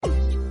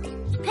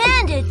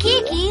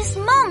Kiki's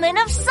Moment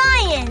of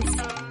Science.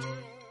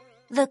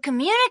 The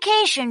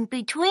communication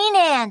between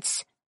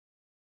ants.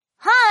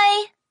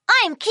 Hi,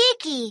 I'm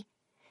Kiki.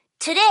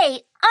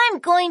 Today, I'm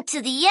going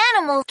to the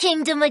animal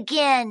kingdom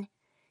again.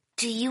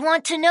 Do you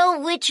want to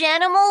know which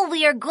animal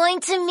we are going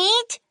to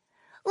meet?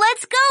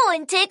 Let's go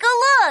and take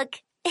a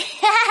look.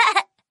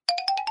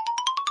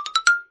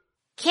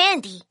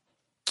 Candy,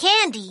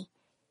 candy,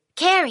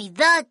 carry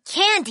the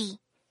candy.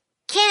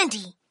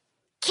 Candy,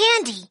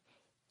 candy,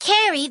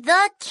 carry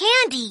the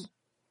candy.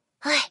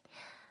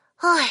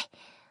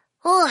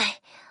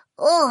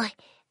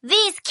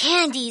 These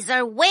candies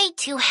are way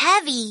too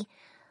heavy.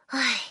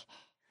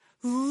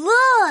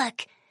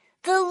 Look,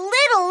 the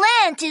little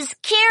ant is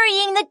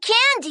carrying the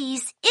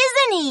candies,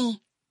 isn't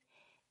he?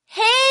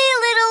 Hey,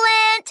 little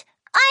ant,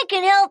 I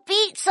can help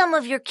eat some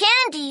of your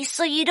candies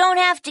so you don't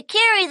have to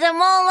carry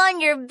them all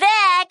on your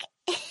back.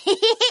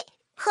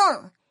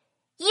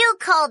 You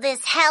call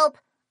this help?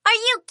 Are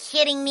you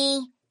kidding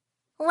me?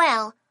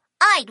 Well,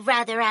 I'd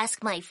rather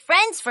ask my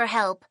friends for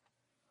help.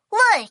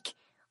 Look,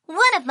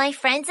 one of my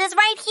friends is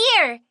right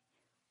here.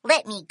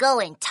 Let me go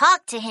and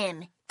talk to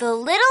him. The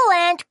little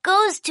ant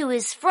goes to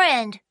his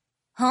friend.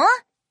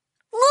 Huh?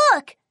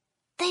 Look,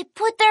 they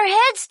put their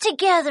heads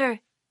together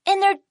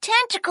and their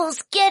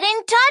tentacles get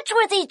in touch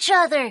with each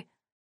other.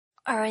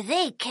 Are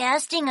they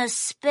casting a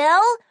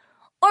spell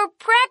or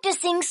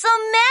practicing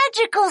some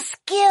magical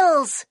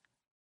skills?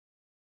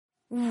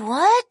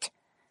 What?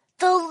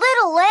 The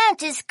little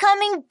ant is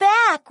coming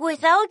back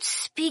without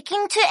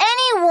speaking to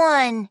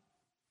anyone.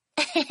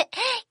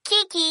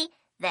 Kiki,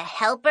 the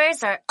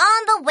helpers are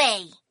on the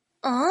way.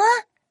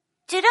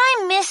 Did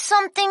I miss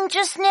something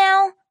just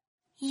now?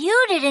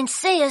 You didn't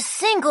say a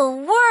single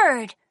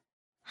word.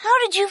 How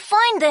did you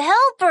find the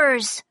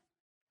helpers?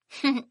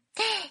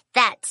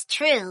 That's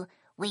true.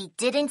 We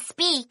didn't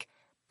speak,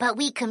 but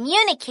we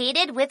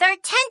communicated with our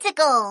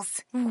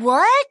tentacles.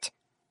 What?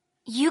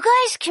 You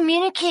guys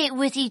communicate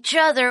with each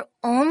other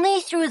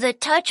only through the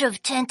touch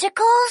of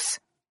tentacles?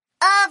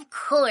 Of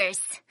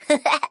course.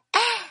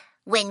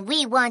 When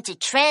we want to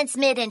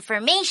transmit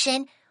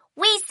information,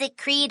 we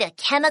secrete a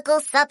chemical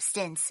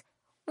substance.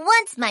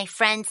 Once my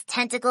friend's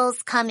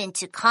tentacles come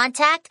into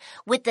contact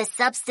with the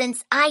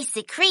substance I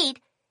secrete,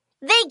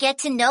 they get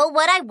to know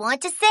what I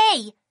want to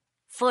say.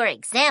 For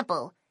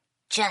example,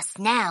 just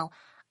now,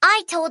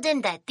 I told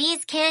him that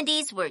these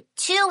candies were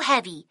too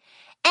heavy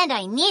and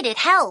I needed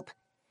help.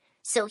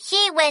 So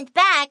he went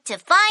back to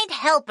find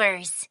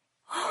helpers.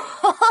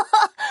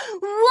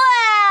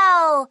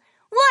 Wow!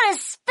 What a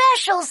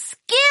special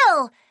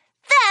skill!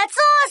 That's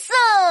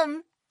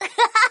awesome!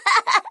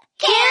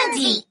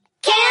 Candy!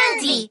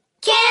 Candy!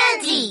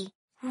 Candy!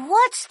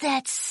 What's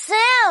that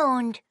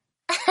sound?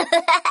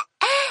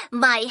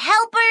 My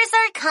helpers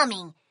are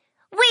coming.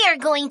 We are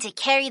going to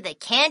carry the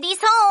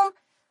candies home.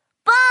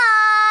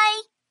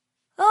 Bye!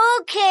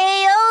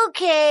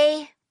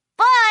 Okay.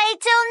 Bye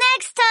till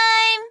next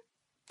time!